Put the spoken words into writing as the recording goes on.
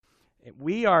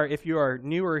We are, if you are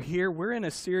newer here, we're in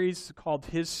a series called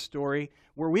His Story,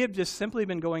 where we have just simply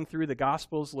been going through the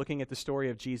Gospels, looking at the story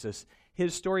of Jesus.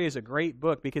 His Story is a great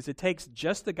book because it takes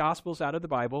just the Gospels out of the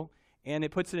Bible, and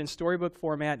it puts it in storybook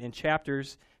format in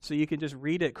chapters, so you can just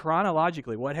read it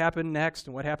chronologically, what happened next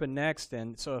and what happened next.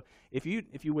 And so if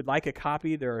you would like a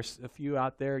copy, there are a few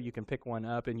out there. You can pick one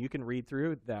up, and you can read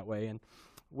through it that way. And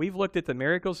we've looked at the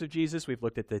miracles of Jesus. We've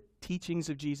looked at the teachings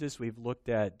of Jesus. We've looked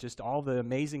at just all the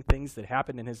amazing things that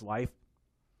happened in his life.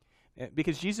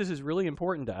 Because Jesus is really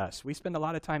important to us. We spend a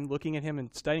lot of time looking at him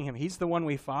and studying him. He's the one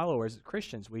we follow as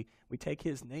Christians. We take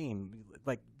his name.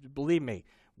 Like, believe me,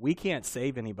 we can't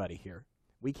save anybody here.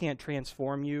 We can't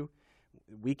transform you.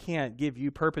 We can't give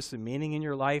you purpose and meaning in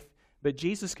your life. But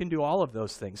Jesus can do all of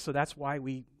those things. So that's why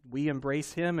we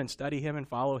embrace him and study him and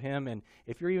follow him. And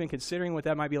if you're even considering what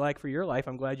that might be like for your life,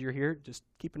 I'm glad you're here. Just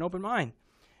keep an open mind.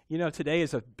 You know, today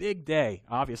is a big day,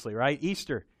 obviously, right?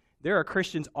 Easter. There are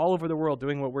Christians all over the world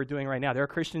doing what we're doing right now. There are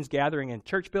Christians gathering in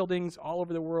church buildings all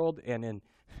over the world and in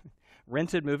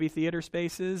rented movie theater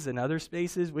spaces and other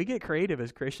spaces. We get creative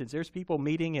as Christians. There's people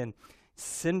meeting in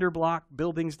cinder block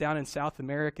buildings down in South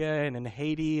America and in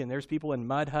Haiti, and there's people in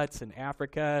mud huts in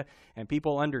Africa, and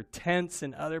people under tents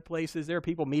in other places. There are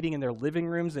people meeting in their living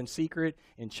rooms in secret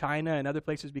in China and other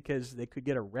places because they could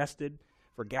get arrested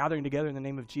for gathering together in the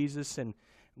name of Jesus. And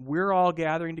we're all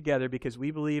gathering together because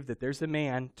we believe that there's a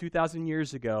man 2,000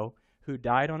 years ago who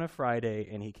died on a Friday,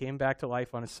 and he came back to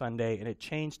life on a Sunday, and it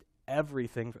changed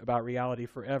everything about reality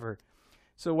forever.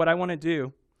 So what I want to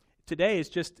do today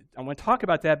is I want to talk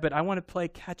about that, but I want to play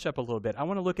catch up a little bit. I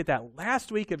want to look at that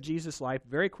last week of Jesus' life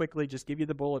very quickly, just give you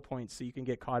the bullet points so you can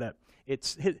get caught up.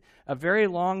 It's a very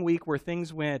long week where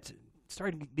things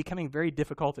started becoming very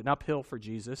difficult and uphill for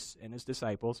Jesus and his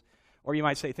disciples. Or you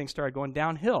might say things started going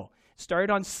downhill. It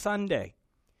started on Sunday.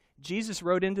 Jesus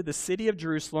rode into the city of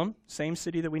Jerusalem, same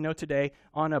city that we know today,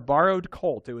 on a borrowed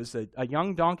colt. It was a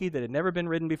young donkey that had never been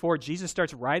ridden before. Jesus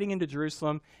starts riding into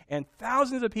Jerusalem, and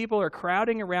thousands of people are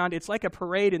crowding around. It's like a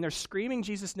parade, and they're screaming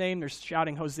Jesus' name. They're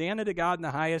shouting, "Hosanna to God in the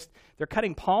highest." They're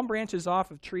cutting palm branches off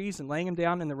of trees and laying them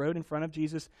down in the road in front of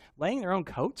Jesus, laying their own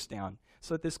coats down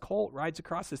so that this colt rides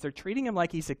across this. They're treating him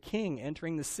like he's a king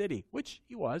entering the city, which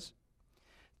he was.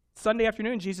 Sunday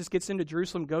afternoon, Jesus gets into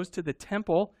Jerusalem, goes to the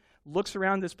temple, looks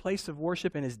around this place of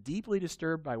worship, and is deeply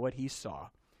disturbed by what he saw.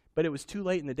 But it was too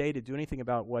late in the day to do anything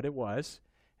about what it was.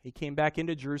 He came back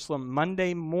into Jerusalem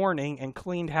Monday morning and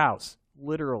cleaned house,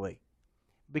 literally.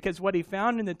 Because what he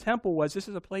found in the temple was, this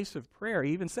is a place of prayer.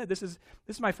 He even said, this is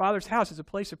my Father's house. It's a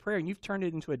place of prayer, and you've turned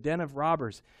it into a den of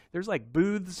robbers. There's like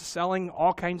booths selling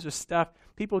all kinds of stuff.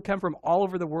 People come from all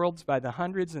over the world by the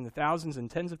hundreds and the thousands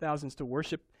and tens of thousands to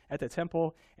worship at the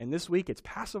temple. And this week, it's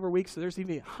Passover week, so there's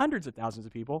even hundreds of thousands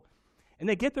of people. And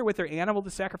they get there with their animal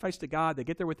to sacrifice to God. They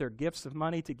get there with their gifts of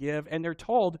money to give. And they're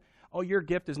told, oh, your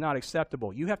gift is not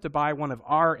acceptable. You have to buy one of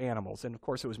our animals. And, of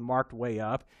course, it was marked way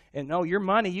up. And, no, your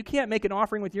money, you can't make an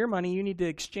offering with your money. You need to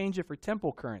exchange it for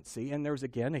temple currency. And there was,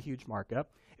 again, a huge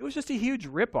markup. It was just a huge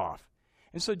ripoff.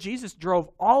 And so Jesus drove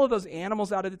all of those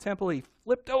animals out of the temple. He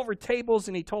flipped over tables,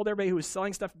 and he told everybody who was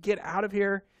selling stuff, get out of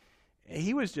here.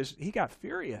 He got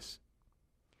furious.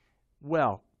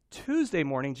 Well, Tuesday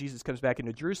morning, Jesus comes back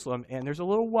into Jerusalem, and there's a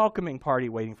little welcoming party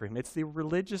waiting for him. It's the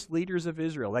religious leaders of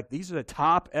Israel. Like, these are the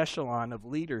top echelon of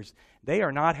leaders. They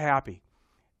are not happy.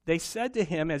 They said to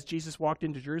him as Jesus walked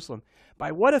into Jerusalem,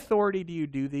 "By what authority do you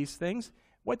do these things?"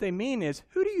 What they mean is,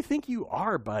 who do you think you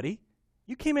are, buddy?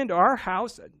 You came into our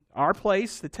house, our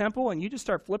place, the temple, and you just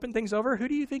start flipping things over? Who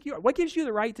do you think you are? What gives you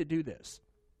the right to do this?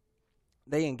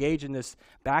 They engage in this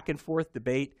back and forth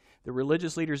debate. The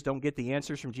religious leaders don't get the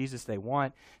answers from Jesus they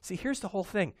want. See, here's the whole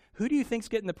thing. Who do you think's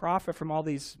getting the profit from all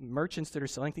these merchants that are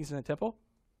selling things in the temple?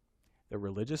 The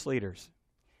religious leaders.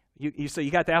 So you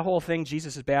got that whole thing,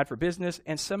 Jesus is bad for business,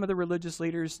 and some of the religious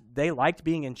leaders, they liked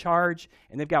being in charge,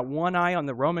 and they've got one eye on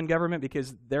the Roman government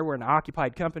because they were an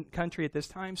occupied country at this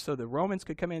time, so the Romans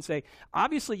could come in and say,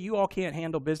 obviously you all can't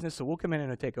handle business, so we'll come in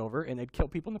and take over, and they'd kill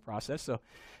people in the process.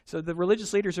 So the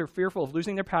religious leaders are fearful of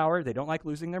losing their power. They don't like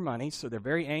losing their money, so they're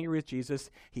very angry with Jesus.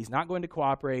 He's not going to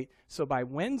cooperate. So by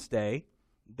Wednesday,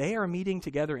 they are meeting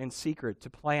together in secret to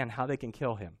plan how they can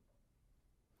kill him.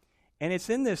 And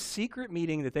it's in this secret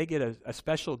meeting that they get a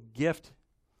special gift.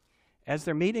 As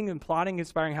they're meeting and plotting,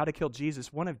 conspiring how to kill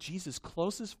Jesus, one of Jesus'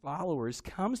 closest followers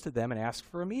comes to them and asks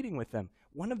for a meeting with them.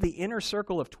 One of the inner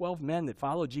circle of 12 men that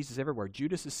followed Jesus everywhere,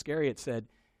 Judas Iscariot, said,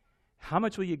 "How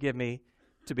much will you give me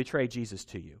to betray Jesus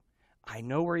to you? I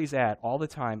know where he's at all the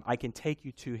time. I can take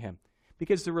you to him."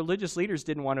 Because the religious leaders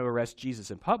didn't want to arrest Jesus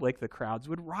in public, the crowds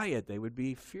would riot. They would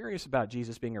be furious about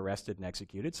Jesus being arrested and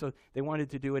executed, so they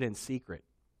wanted to do it in secret.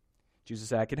 Jesus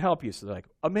said, I can help you. So they're like,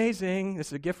 amazing. This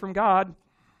is a gift from God,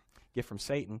 gift from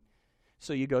Satan.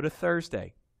 So you go to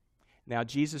Thursday. Now,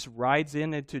 Jesus rides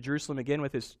into Jerusalem again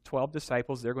with his 12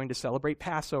 disciples. They're going to celebrate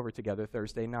Passover together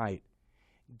Thursday night.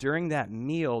 During that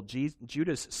meal,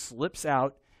 Judas slips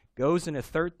out, goes and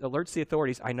alerts the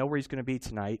authorities, I know where he's going to be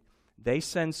tonight. They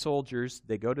send soldiers.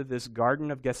 They go to this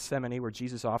Garden of Gethsemane where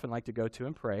Jesus often liked to go to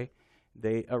and pray.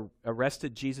 They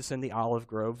arrested Jesus in the olive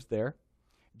groves there.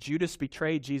 Judas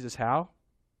betrayed Jesus how?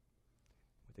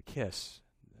 With a kiss,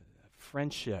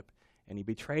 friendship. And he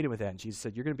betrayed him with that. And Jesus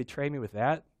said, you're going to betray me with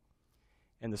that?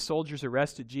 And the soldiers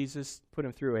arrested Jesus, put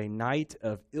him through a night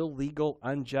of illegal,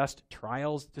 unjust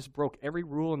trials, just broke every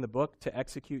rule in the book to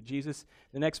execute Jesus.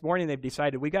 The next morning, they've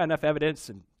decided, we got enough evidence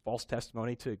and false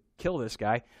testimony to kill this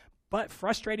guy. But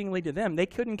frustratingly to them, they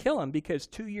couldn't kill him because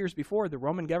 2 years before, the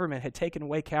Roman government had taken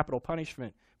away capital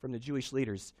punishment from the Jewish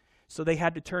leaders. So they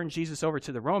had to turn Jesus over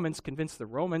to the Romans, convince the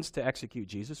Romans to execute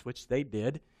Jesus, which they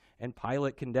did. And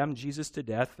Pilate condemned Jesus to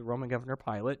death, the Roman governor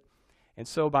Pilate. And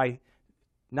so by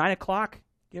 9 o'clock,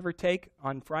 give or take,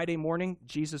 on Friday morning,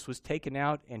 Jesus was taken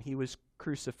out and he was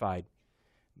crucified.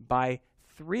 By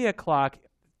 3 o'clock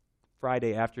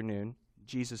Friday afternoon,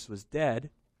 Jesus was dead.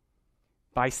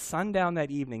 By sundown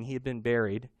that evening, he had been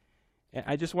buried. And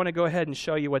I just want to go ahead and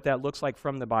show you what that looks like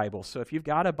from the Bible. So if you've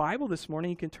got a Bible this morning,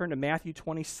 you can turn to Matthew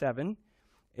 27.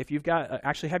 If you've got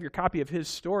actually have your copy of his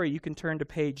story, you can turn to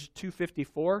page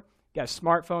 254. Got a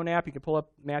smartphone app, you can pull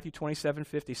up Matthew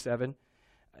 27:57.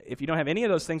 If you don't have any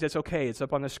of those things, that's okay. It's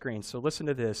up on the screen. So listen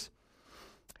to this.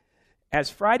 As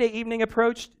Friday evening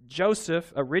approached,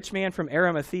 Joseph, a rich man from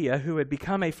Arimathea who had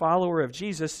become a follower of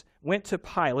Jesus, went to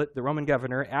Pilate, the Roman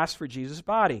governor, asked for Jesus'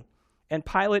 body. And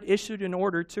Pilate issued an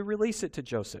order to release it to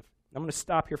Joseph. I'm going to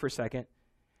stop here for a second.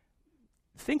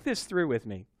 Think this through with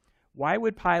me. Why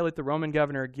would Pilate, the Roman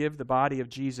governor, give the body of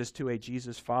Jesus to a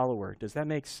Jesus follower? Does that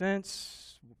make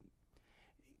sense?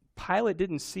 Pilate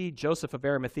didn't see Joseph of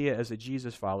Arimathea as a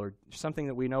Jesus follower, something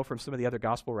that we know from some of the other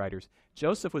gospel writers.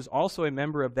 Joseph was also a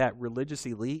member of that religious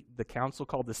elite, the council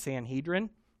called the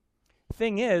Sanhedrin.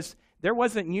 Thing is, there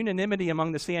wasn't unanimity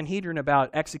among the Sanhedrin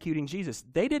about executing Jesus.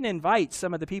 They didn't invite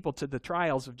some of the people to the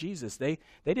trials of Jesus. They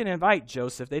didn't invite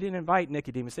Joseph. They didn't invite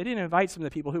Nicodemus. They didn't invite some of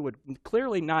the people who would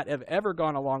clearly not have ever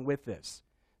gone along with this.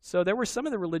 So there were some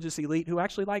of the religious elite who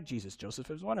actually liked Jesus. Joseph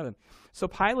was one of them. So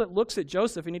Pilate looks at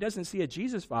Joseph and he doesn't see a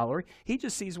Jesus follower. He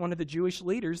just sees one of the Jewish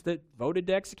leaders that voted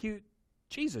to execute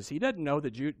Jesus. He doesn't know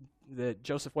that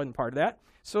Joseph wasn't part of that.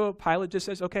 So Pilate just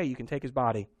says, okay, you can take his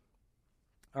body.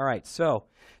 All right, so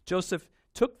Joseph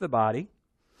took the body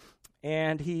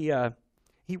and he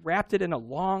wrapped it in a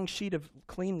long sheet of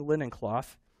clean linen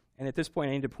cloth. And at this point,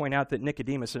 I need to point out that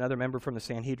Nicodemus, another member from the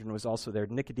Sanhedrin, was also there.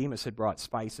 Nicodemus had brought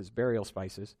spices, burial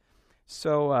spices.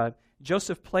 So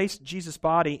Joseph placed Jesus'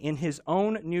 body in his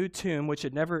own new tomb, which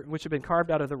had been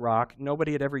carved out of the rock.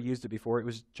 Nobody had ever used it before. It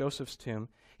was Joseph's tomb.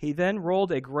 He then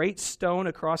rolled a great stone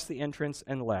across the entrance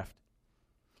and left.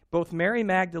 Both Mary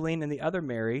Magdalene and the other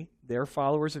Mary, they're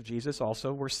followers of Jesus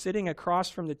also, were sitting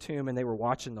across from the tomb and they were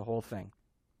watching the whole thing.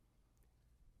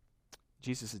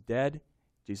 Jesus is dead.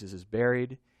 Jesus is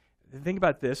buried. Think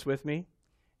about this with me.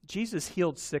 Jesus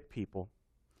healed sick people.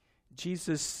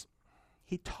 Jesus,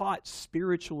 he taught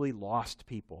spiritually lost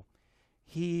people.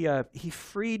 He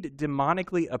freed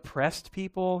demonically oppressed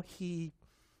people. He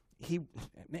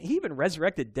even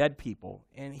resurrected dead people.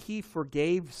 And he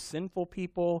forgave sinful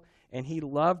people. And he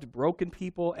loved broken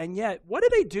people. And yet, what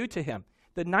did they do to him?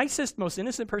 The nicest, most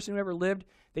innocent person who ever lived,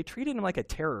 they treated him like a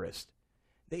terrorist.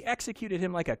 They executed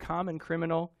him like a common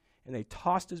criminal. And they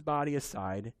tossed his body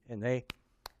aside, and they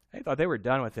thought they were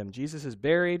done with him. Jesus is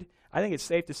buried. I think it's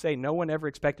safe to say no one ever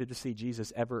expected to see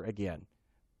Jesus ever again.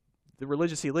 The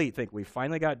religious elite think we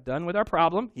finally got done with our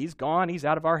problem. He's gone. He's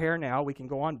out of our hair now. We can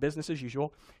go on business as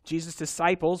usual. Jesus'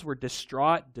 disciples were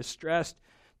distraught, distressed,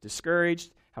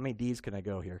 discouraged. How many D's can I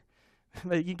go here?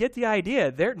 But you get the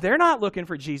idea. They're not looking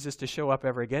for Jesus to show up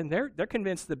ever again. They're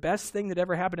convinced the best thing that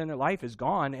ever happened in their life is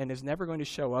gone and is never going to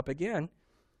show up again.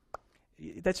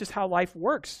 That's just how life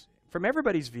works from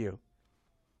everybody's view.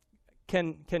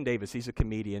 Ken Davis, he's a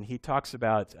comedian. He talks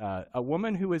about a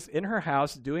woman who was in her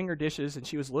house doing her dishes, and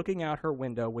she was looking out her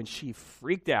window when she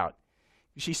freaked out.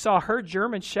 She saw her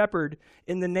German Shepherd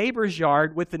in the neighbor's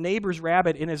yard with the neighbor's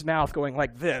rabbit in his mouth going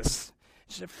like this.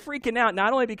 She's freaking out,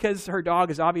 not only because her dog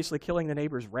is obviously killing the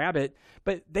neighbor's rabbit,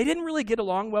 but they didn't really get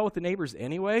along well with the neighbors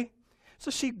anyway. So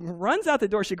she runs out the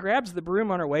door. She grabs the broom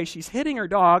on her way. She's hitting her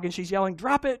dog, and she's yelling,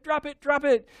 drop it, drop it, drop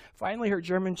it. Finally, her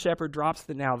German Shepherd drops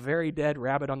the now very dead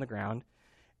rabbit on the ground.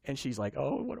 And she's like,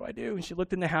 oh, what do I do? And she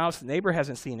looked in the house. The neighbor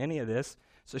hasn't seen any of this.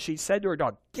 So she said to her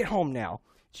dog, get home now.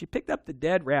 She picked up the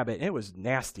dead rabbit, and it was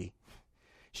nasty.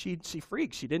 She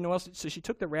freaked. She didn't know what else, so she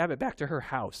took the rabbit back to her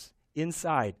house,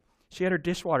 inside. She had her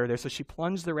dishwater there, so she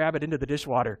plunged the rabbit into the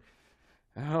dishwater.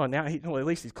 Oh, now, well, at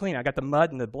least he's clean. I got the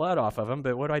mud and the blood off of him,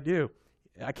 but what do?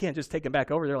 I can't just take him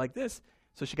back over there like this.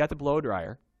 So she got the blow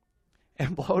dryer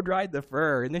and blow dried the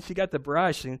fur, and then she got the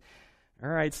brush, and all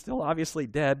right, still obviously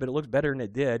dead, but it looks better than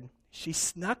it did. She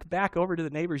snuck back over to the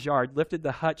neighbor's yard, lifted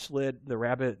the hutch lid, the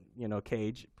rabbit,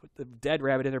 cage, put the dead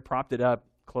rabbit in there, propped it up,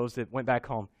 closed it, went back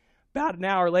home. About an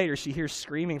hour later, she hears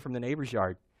screaming from the neighbor's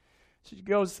yard. She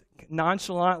goes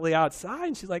nonchalantly outside,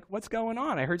 and she's like, what's going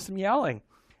on? I heard some yelling.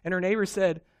 And her neighbor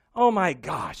said, oh my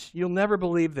gosh, you'll never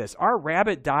believe this. Our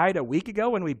rabbit died a week ago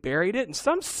when we buried it, and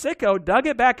some sicko dug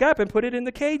it back up and put it in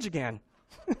the cage again.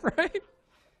 Right?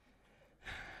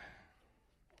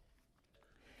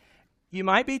 You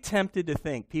might be tempted to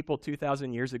think people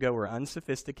 2,000 years ago were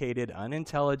unsophisticated,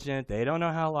 unintelligent, they don't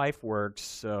know how life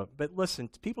works. But listen,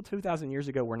 people 2,000 years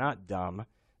ago were not dumb.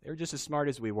 They were just as smart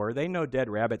as we were. They know dead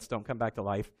rabbits don't come back to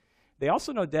life. They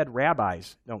also know dead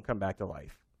rabbis don't come back to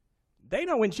life. They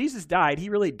know when Jesus died, he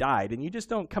really died, and you just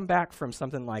don't come back from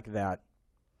something like that.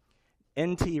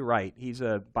 N.T. Wright, he's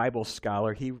a Bible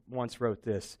scholar, he once wrote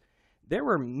this. There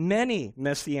were many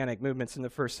messianic movements in the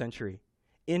first century.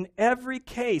 In every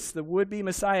case, the would-be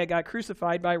Messiah got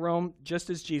crucified by Rome just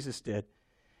as Jesus did.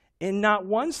 In not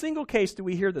one single case do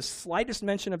we hear the slightest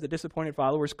mention of the disappointed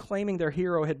followers claiming their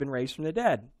hero had been raised from the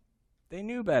dead. They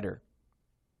knew better.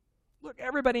 Look,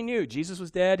 everybody knew Jesus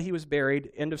was dead, he was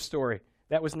buried, end of story.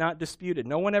 That was not disputed.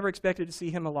 No one ever expected to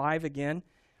see him alive again.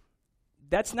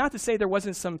 That's not to say there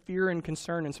wasn't some fear and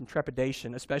concern and some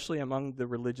trepidation, especially among the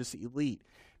religious elite,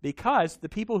 because the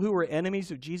people who were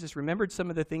enemies of Jesus remembered some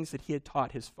of the things that he had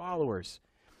taught his followers.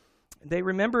 They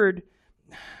remembered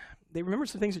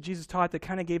some things that Jesus taught that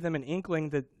kind of gave them an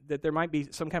inkling that there might be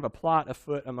some kind of a plot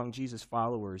afoot among Jesus'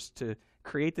 followers to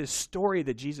create this story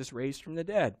that Jesus raised from the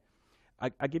dead.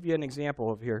 I'll give you an example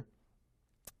of here.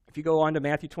 If you go on to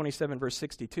Matthew 27, verse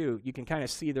 62, you can kind of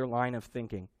see their line of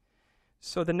thinking.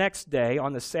 So the next day,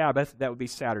 on the Sabbath, that would be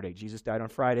Saturday. Jesus died on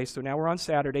Friday, so now we're on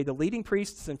Saturday. The leading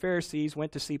priests and Pharisees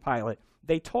went to see Pilate.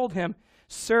 They told him,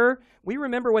 Sir, we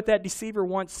remember what that deceiver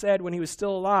once said when he was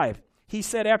still alive. He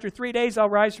said, after 3 days, I'll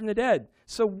rise from the dead.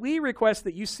 So we request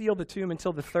that you seal the tomb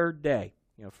until the third day.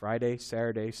 Friday,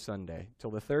 Saturday, Sunday,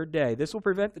 till the third day. This will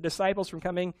prevent the disciples from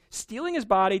coming, stealing his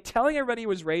body, telling everybody he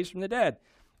was raised from the dead.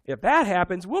 If that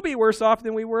happens, we'll be worse off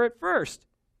than we were at first.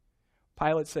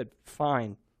 Pilate said,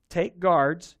 fine, take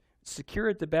guards, secure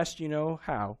it the best you know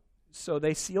how. So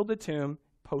they sealed the tomb,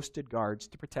 posted guards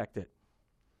to protect it.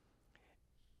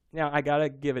 Now, I got to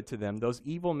give it to them. Those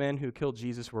evil men who killed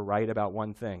Jesus were right about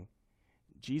one thing.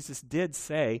 Jesus did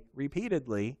say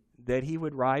repeatedly that he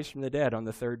would rise from the dead on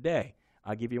the third day.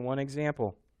 I'll give you one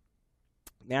example.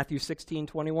 Matthew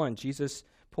 16:21, Jesus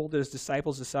pulled his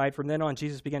disciples aside. From then on,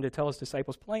 Jesus began to tell his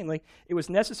disciples plainly it was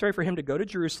necessary for him to go to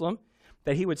Jerusalem,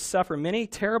 that he would suffer many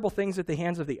terrible things at the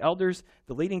hands of the elders,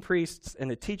 the leading priests, and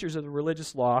the teachers of the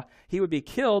religious law. He would be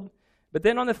killed, but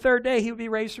then on the third day, he would be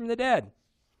raised from the dead.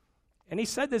 And he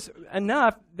said this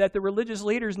enough that the religious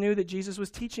leaders knew that Jesus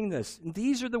was teaching this. And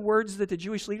these are the words that the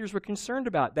Jewish leaders were concerned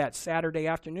about that Saturday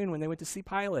afternoon when they went to see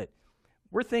Pilate.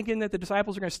 We're thinking that the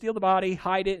disciples are going to steal the body,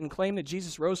 hide it, and claim that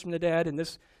Jesus rose from the dead, and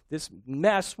this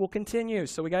mess will continue,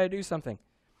 so we got to do something.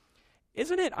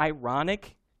 Isn't it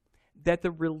ironic that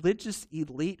the religious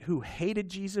elite who hated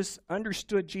Jesus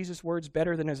understood Jesus' words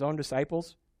better than his own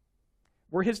disciples?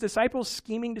 Were his disciples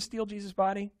scheming to steal Jesus'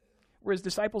 body? Were his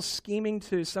disciples scheming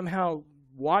to somehow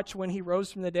watch when he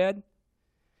rose from the dead?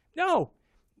 No.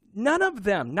 None of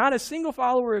them, not a single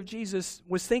follower of Jesus,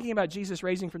 was thinking about Jesus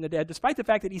raising from the dead, despite the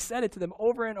fact that he said it to them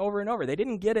over and over and over. They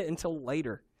didn't get it until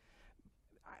later.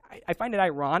 I find it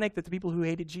ironic that the people who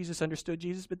hated Jesus understood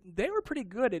Jesus, but they were pretty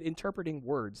good at interpreting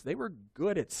words. They were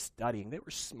good at studying. They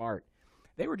were smart.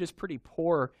 They were just pretty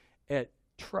poor at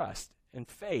trust and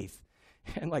faith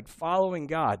and following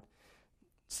God.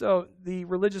 So the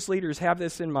religious leaders have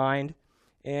this in mind,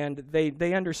 and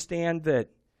they understand that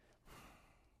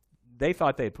they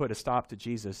thought they'd put a stop to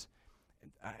Jesus.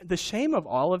 The shame of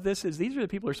all of this is these are the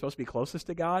people who are supposed to be closest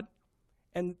to God.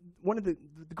 And one of the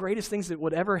greatest things that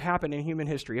would ever happen in human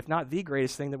history, if not the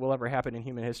greatest thing that will ever happen in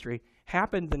human history,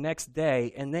 happened the next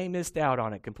day, and they missed out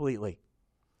on it completely.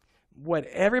 What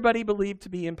everybody believed to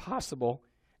be impossible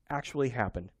actually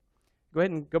happened. Go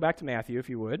ahead and go back to Matthew, if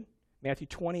you would. Matthew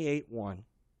 28:1.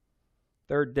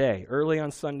 Third day, early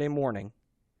on Sunday morning,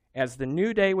 as the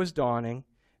new day was dawning,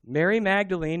 Mary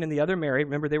Magdalene and the other Mary,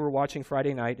 remember they were watching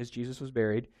Friday night as Jesus was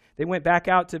buried, they went back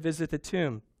out to visit the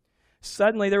tomb.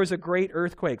 Suddenly there was a great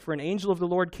earthquake, for an angel of the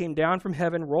Lord came down from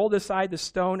heaven, rolled aside the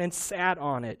stone, and sat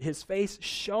on it. His face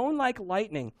shone like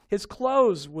lightning. His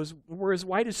clothes were as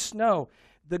white as snow.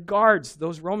 The guards,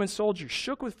 those Roman soldiers,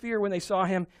 shook with fear when they saw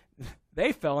him.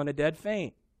 They fell in a dead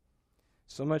faint.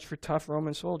 So much for tough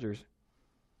Roman soldiers.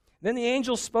 Then the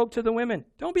angel spoke to the women.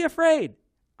 Don't be afraid.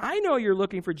 I know you're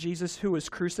looking for Jesus who was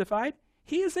crucified.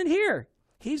 He isn't here.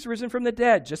 He's risen from the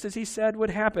dead, just as he said would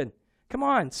happen. Come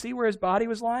on, see where his body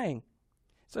was lying.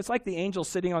 So it's like the angel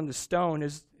sitting on the stone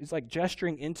is like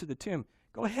gesturing into the tomb.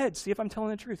 Go ahead, see if I'm telling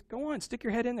the truth. Go on, stick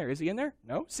your head in there. Is he in there?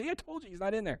 No? See, I told you he's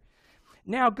not in there.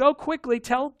 Now go quickly,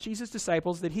 tell Jesus'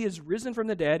 disciples that he is risen from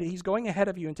the dead. He's going ahead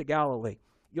of you into Galilee.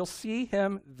 You'll see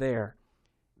him there.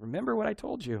 Remember what I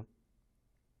told you.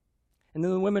 And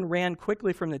then the women ran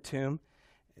quickly from the tomb.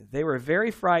 They were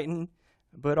very frightened,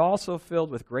 but also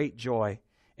filled with great joy.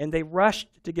 And they rushed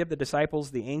to give the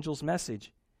disciples the angel's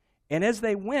message. And as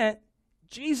they went,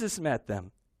 Jesus met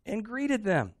them and greeted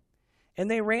them. And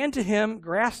they ran to him,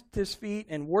 grasped his feet,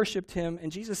 and worshiped him.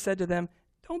 And Jesus said to them,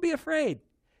 don't be afraid.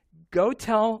 Go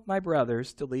tell my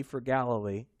brothers to leave for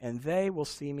Galilee, and they will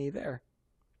see me there.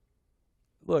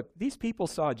 Look, these people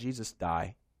saw Jesus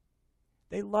die.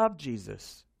 They loved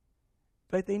Jesus,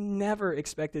 but they never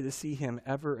expected to see him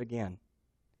ever again.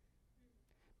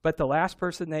 But the last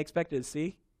person they expected to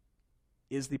see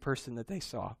is the person that they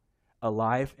saw,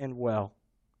 alive and well.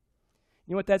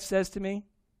 You know what that says to me?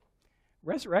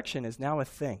 Resurrection is now a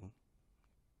thing.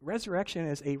 Resurrection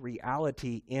is a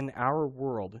reality in our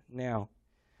world now.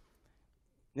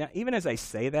 Now, even as I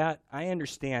say that, I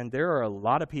understand there are a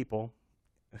lot of people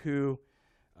who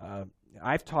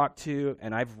I've talked to,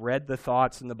 and I've read the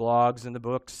thoughts and the blogs and the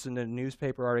books and the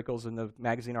newspaper articles and the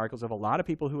magazine articles of a lot of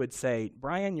people who would say,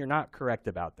 Brian, you're not correct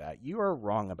about that. You are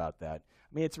wrong about that.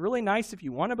 I mean, it's really nice if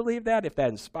you want to believe that. If that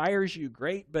inspires you,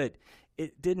 great, but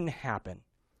it didn't happen.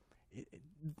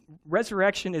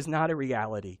 Resurrection is not a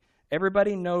reality.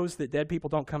 Everybody knows that dead people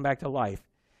don't come back to life.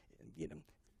 You know,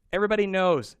 everybody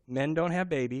knows men don't have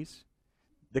babies,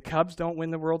 the Cubs don't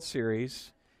win the World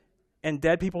Series, and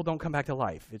dead people don't come back to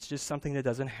life. It's just something that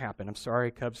doesn't happen. I'm sorry,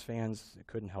 Cubs fans, I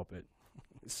couldn't help it.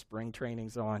 Spring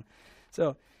training's on.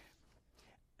 So,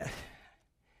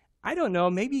 I don't know,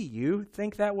 maybe you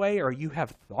think that way or you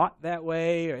have thought that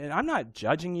way. And I'm not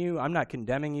judging you. I'm not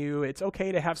condemning you. It's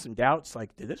okay to have some doubts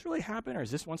like, did this really happen or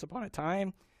is this once upon a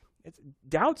time?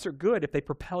 Doubts are good if they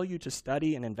propel you to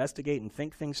study and investigate and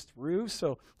think things through.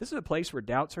 So this is a place where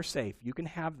doubts are safe. You can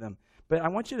have them. But I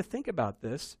want you to think about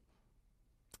this.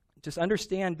 Just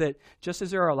understand that just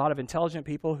as there are a lot of intelligent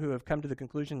people who have come to the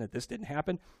conclusion that this didn't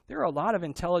happen, there are a lot of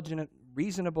intelligent,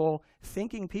 reasonable,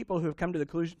 thinking people who have come to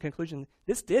the conclusion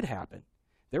this did happen.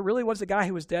 There really was a guy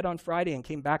who was dead on Friday and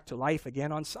came back to life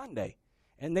again on Sunday.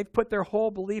 And they've put their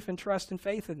whole belief and trust and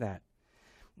faith in that.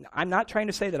 I'm not trying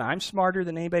to say that I'm smarter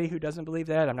than anybody who doesn't believe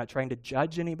that. I'm not trying to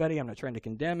judge anybody. I'm not trying to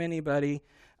condemn anybody.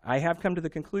 I have come to the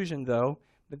conclusion, though,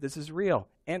 that this is real.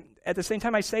 And at the same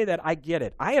time I say that, I get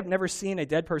it. I have never seen a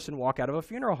dead person walk out of a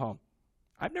funeral home.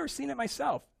 I've never seen it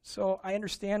myself. So I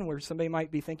understand where somebody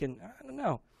might be thinking, I don't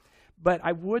know. But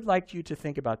I would like you to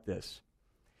think about this.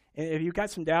 And if you've got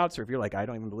some doubts or if you're like, I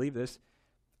don't even believe this,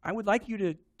 I would like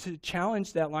you to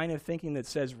challenge that line of thinking that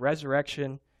says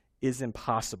resurrection is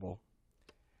impossible.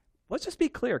 Let's just be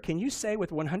clear. Can you say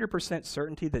with 100%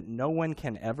 certainty that no one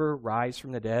can ever rise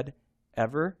from the dead,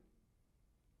 ever?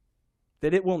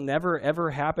 That it will never,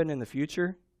 ever happen in the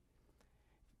future?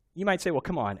 You might say, well,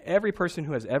 come on. Every person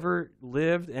who has ever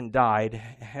lived and died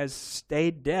has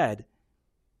stayed dead.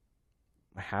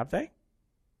 Have they?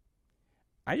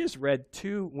 I just read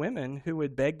 2 women who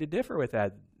would beg to differ with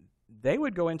that. They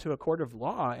would go into a court of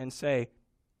law and say,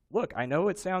 look, I know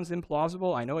it sounds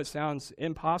implausible. I know it sounds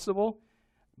impossible.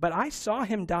 But I saw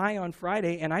him die on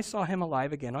Friday, and I saw him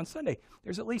alive again on Sunday.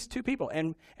 There's at least 2 people.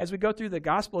 And as we go through the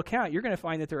gospel account, you're going to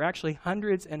find that there are actually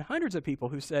hundreds and hundreds of people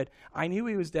who said, I knew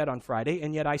he was dead on Friday,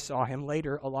 and yet I saw him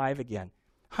later alive again.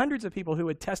 Hundreds of people who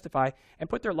would testify and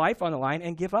put their life on the line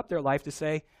and give up their life to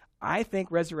say, I think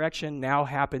resurrection now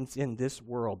happens in this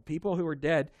world. People who are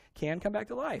dead can come back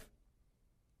to life.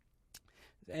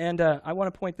 And I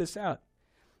want to point this out.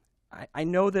 I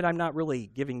know that I'm not really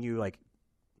giving you like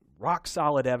rock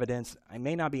solid evidence. I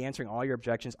may not be answering all your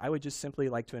objections. I would just simply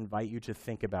like to invite you to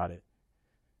think about it.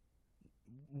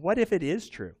 What if it is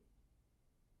true?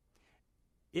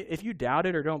 If you doubt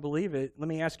it or don't believe it, let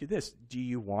me ask you this. Do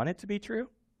you want it to be true?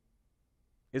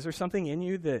 Is there something in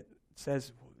you that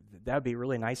says that would be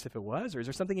really nice if it was? Or is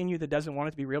there something in you that doesn't want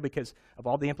it to be real because of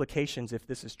all the implications? If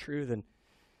this is true, then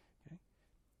okay.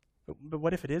 But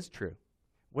what if it is true?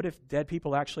 What if dead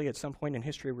people actually at some point in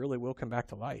history really will come back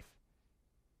to life?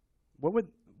 what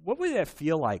would that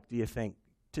feel like, do you think,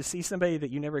 to see somebody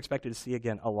that you never expected to see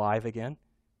again alive again?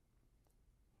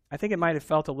 I think it might have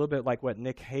felt a little bit like what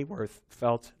Nick Hayworth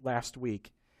felt last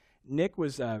week. Nick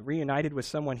was reunited with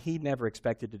someone he never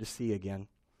expected to see again.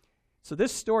 So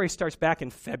this story starts back in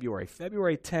February.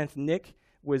 February 10th, Nick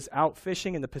was out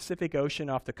fishing in the Pacific Ocean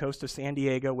off the coast of San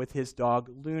Diego with his dog,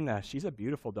 Luna. She's a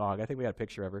beautiful dog. I think we got a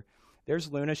picture of her.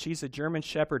 There's Luna. She's a German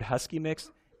Shepherd Husky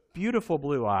mix. Beautiful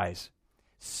blue eyes.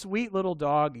 Sweet little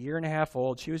dog, 1.5 years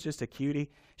old. She was just a cutie.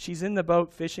 She's in the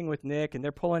boat fishing with Nick, and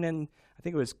they're pulling in, I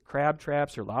think it was crab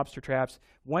traps or lobster traps.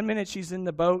 1 minute she's in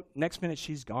the boat, next minute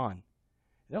she's gone.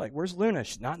 They're like, where's Luna?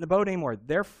 She's not in the boat anymore.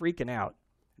 They're freaking out.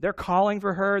 They're calling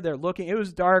for her. They're looking. It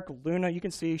was dark. Luna, you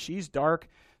can see, she's dark.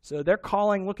 So they're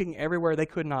calling, looking everywhere. They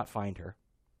could not find her.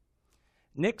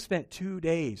 Nick spent 2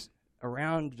 days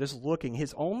around just looking.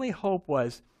 His only hope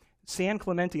was San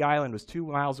Clemente Island was 2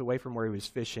 miles away from where he was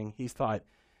fishing. He thought,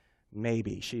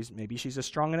 maybe she's a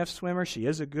strong enough swimmer. She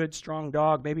is a good, strong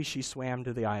dog. Maybe she swam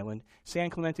to the island. San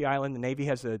Clemente Island, the Navy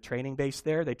has a training base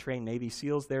there. They train Navy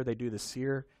SEALs there. They do the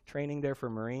SEER training there for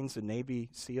Marines and Navy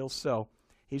SEALs. So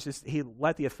he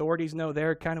let the authorities know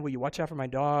there, kind of, will you watch out for my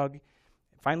dog?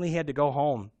 Finally, he had to go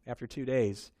home after 2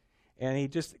 days. And he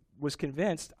just was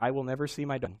convinced, I will never see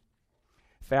my dog.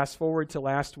 Fast forward to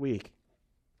last week.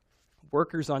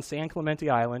 Workers on San Clemente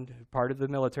Island, part of the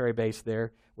military base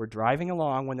there, were driving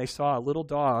along when they saw a little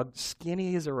dog,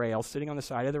 skinny as a rail, sitting on the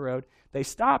side of the road. They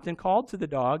stopped and called to the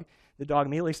dog. The dog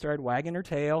immediately started wagging her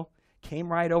tail,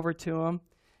 came right over to him.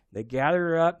 They gathered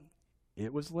her up.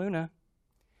 It was Luna.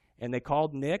 And they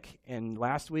called Nick, and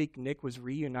last week Nick was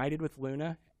reunited with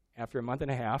Luna after 1.5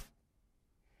 months.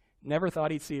 Never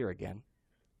thought he'd see her again.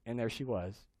 And there she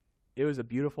was. It was a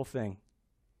beautiful thing.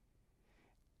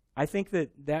 I think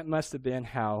that must have been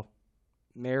how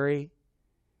Mary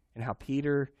and how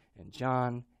Peter and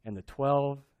John and the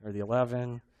 12 or the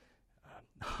 11,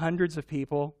 hundreds of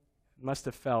people must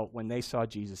have felt when they saw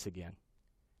Jesus again.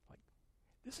 Like,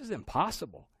 this is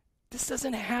impossible. This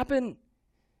doesn't happen.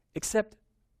 Except,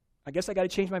 I guess I got to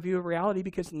change my view of reality,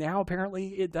 because now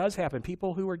apparently it does happen.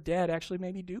 People who are dead actually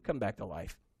maybe do come back to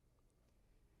life.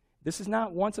 This is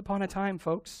not once upon a time,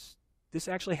 folks. This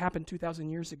actually happened 2,000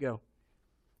 years ago.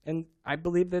 And I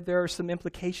believe that there are some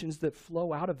implications that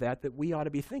flow out of that we ought to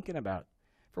be thinking about.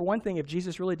 For one thing, if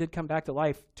Jesus really did come back to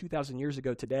life 2,000 years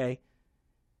ago today,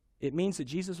 it means that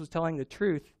Jesus was telling the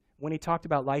truth when he talked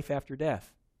about life after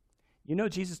death. You know,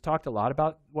 Jesus talked a lot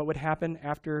about what would happen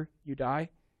after you die.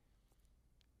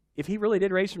 If he really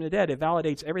did raise from the dead, it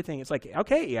validates everything. It's like,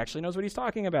 okay, he actually knows what he's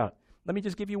talking about. Let me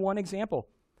just give you one example.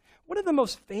 One of the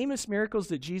most famous miracles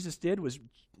that Jesus did was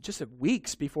just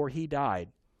weeks before he died.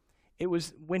 It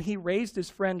was when he raised his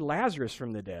friend Lazarus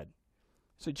from the dead.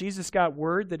 So Jesus got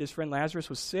word that his friend Lazarus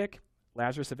was sick.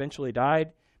 Lazarus eventually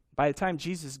died. By the time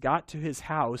Jesus got to his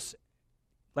house,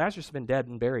 Lazarus had been dead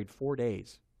and buried 4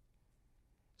 days.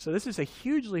 So this is a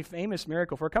hugely famous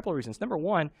miracle for a couple of reasons. Number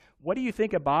one, what do you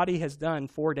think a body has done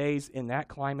 4 days in that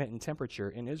climate and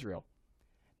temperature in Israel?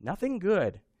 Nothing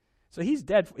good. So he's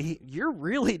dead. You're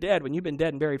really dead when you've been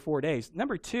dead and buried 4 days.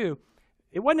 Number two,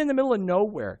 it wasn't in the middle of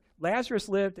nowhere. Lazarus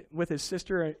lived with his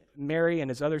sister Mary and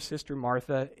his other sister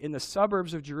Martha in the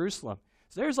suburbs of Jerusalem.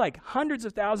 So there's like hundreds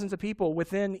of thousands of people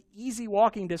within easy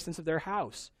walking distance of their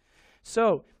house.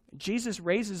 So Jesus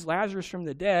raises Lazarus from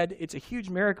the dead. It's a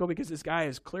huge miracle because this guy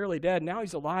is clearly dead. Now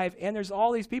he's alive, and there's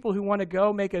all these people who want to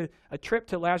go make a trip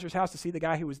to Lazarus' house to see the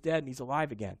guy who was dead, and he's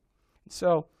alive again.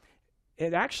 So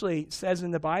it actually says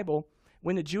in the Bible,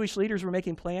 when the Jewish leaders were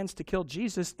making plans to kill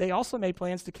Jesus, they also made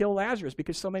plans to kill Lazarus,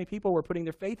 because so many people were putting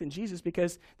their faith in Jesus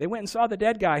because they went and saw the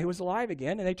dead guy who was alive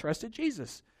again, and they trusted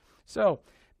Jesus.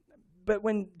 But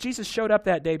when Jesus showed up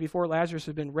that day before Lazarus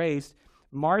had been raised,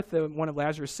 Martha, one of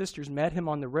Lazarus' sisters, met him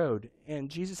on the road, and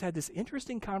Jesus had this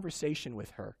interesting conversation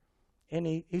with her. And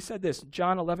he said this,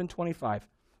 John 11:25,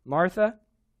 Martha,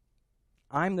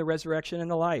 I'm the resurrection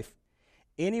and the life.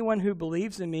 Anyone who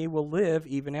believes in me will live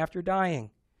even after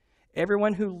dying.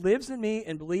 Everyone who lives in me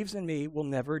and believes in me will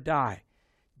never die.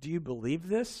 Do you believe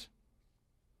this?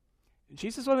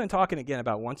 Jesus wasn't talking again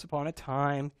about once upon a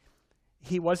time.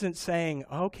 He wasn't saying,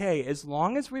 okay, as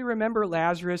long as we remember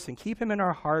Lazarus and keep him in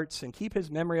our hearts and keep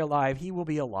his memory alive, he will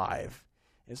be alive.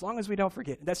 As long as we don't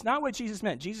forget. That's not what Jesus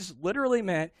meant. Jesus literally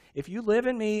meant, if you live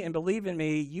in me and believe in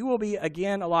me, you will be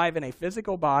again alive in a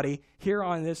physical body here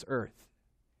on this earth.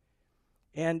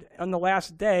 And on the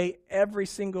last day, every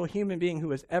single human being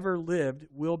who has ever lived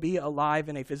will be alive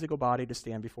in a physical body to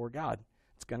stand before God.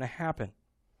 It's going to happen.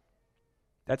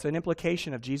 That's an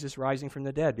implication of Jesus rising from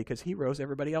the dead. Because he rose,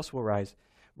 everybody else will rise.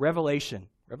 Revelation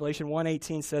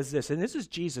 1:18 says this, and this is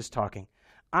Jesus talking.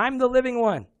 I'm the living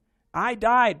one. I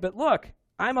died, but look,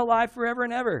 I'm alive forever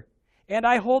and ever. And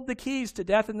I hold the keys to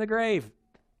death and the grave.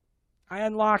 I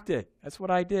unlocked it. That's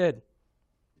what I did.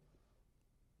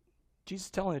 Jesus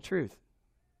is telling the truth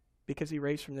because he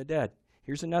raised from the dead.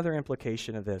 Here's another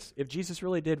implication of this. If Jesus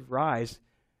really did rise,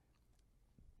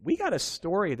 we got a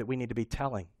story that we need to be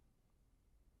telling.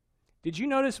 Did you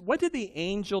notice, what did the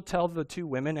angel tell the two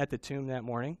women at the tomb that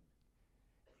morning?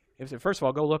 He said, first of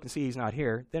all, go look and see he's not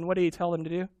here. Then what did he tell them to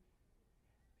do?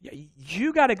 Yeah,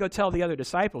 you got to go tell the other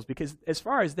disciples, because as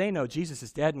far as they know, Jesus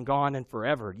is dead and gone and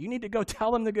forever. You need to go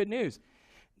tell them the good news.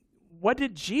 What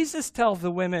did Jesus tell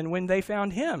the women when they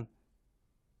found him?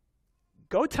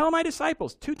 Go tell my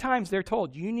disciples. 2 times they're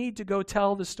told, you need to go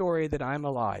tell the story that I'm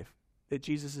alive, that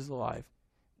Jesus is alive.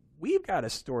 We've got a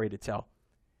story to tell.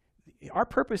 Our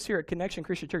purpose here at Connection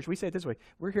Christian Church, we say it this way: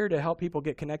 we're here to help people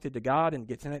get connected to God and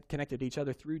get connected to each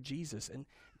other through Jesus. And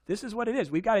this is what it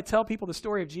is. We've got to tell people the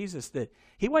story of Jesus, that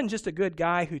he wasn't just a good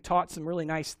guy who taught some really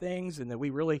nice things and that we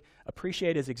really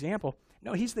appreciate his example.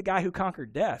 No, he's the guy who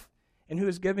conquered death and who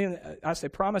is giving us a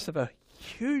promise of a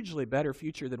hugely better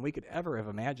future than we could ever have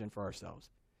imagined for ourselves.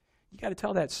 You got to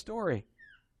tell that story.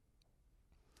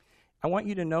 I want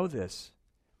you to know this.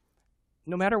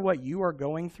 No matter what you are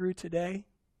going through today,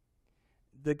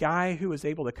 the guy who was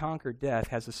able to conquer death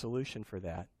has a solution for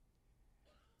that.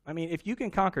 I mean, if you can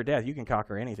conquer death, you can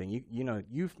conquer anything.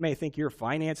 You may think your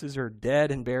finances are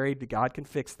dead and buried, but God can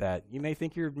fix that. You may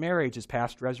think your marriage is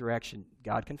past resurrection.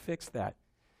 God can fix that.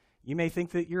 You may think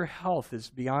that your health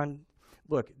is beyond.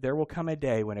 Look, there will come a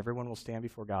day when everyone will stand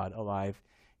before God alive.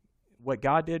 What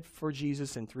God did for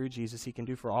Jesus and through Jesus, he can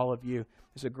do for all of you.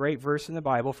 There's a great verse in the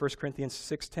Bible, 1 Corinthians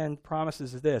 6:10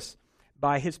 promises this: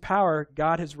 by his power,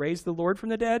 God has raised the Lord from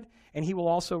the dead, and he will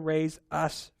also raise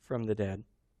us from the dead.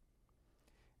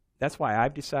 That's why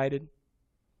I've decided.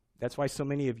 That's why so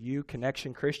many of you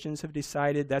Connection Christians have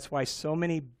decided. That's why so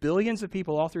many billions of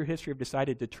people all through history have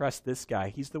decided to trust this guy.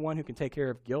 He's the one who can take care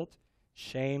of guilt,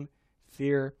 shame,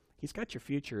 fear. He's got your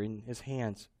future in his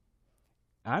hands.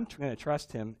 I'm going to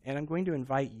trust him, and I'm going to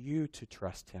invite you to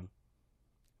trust him.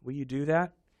 Will you do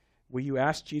that? Will you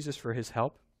ask Jesus for his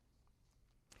help?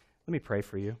 Let me pray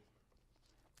for you.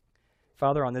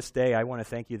 Father, on this day, I want to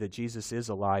thank you that Jesus is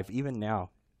alive, even now,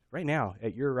 right now,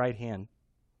 at your right hand.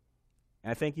 And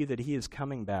I thank you that he is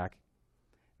coming back.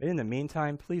 But in the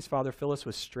meantime, please, Father, fill us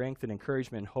with strength and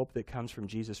encouragement and hope that comes from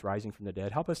Jesus rising from the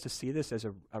dead. Help us to see this as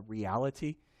a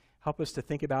reality. Help us to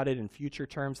think about it in future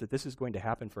terms, that this is going to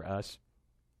happen for us.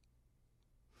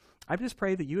 I just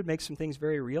pray that you would make some things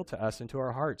very real to us and to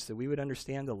our hearts, that we would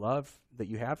understand the love that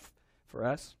you have for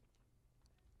us,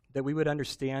 that we would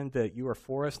understand that you are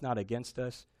for us, not against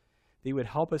us, that you would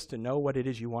help us to know what it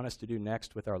is you want us to do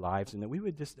next with our lives, and that we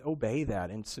would just obey that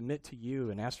and submit to you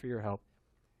and ask for your help.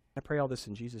 I pray all this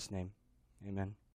in Jesus' name. Amen.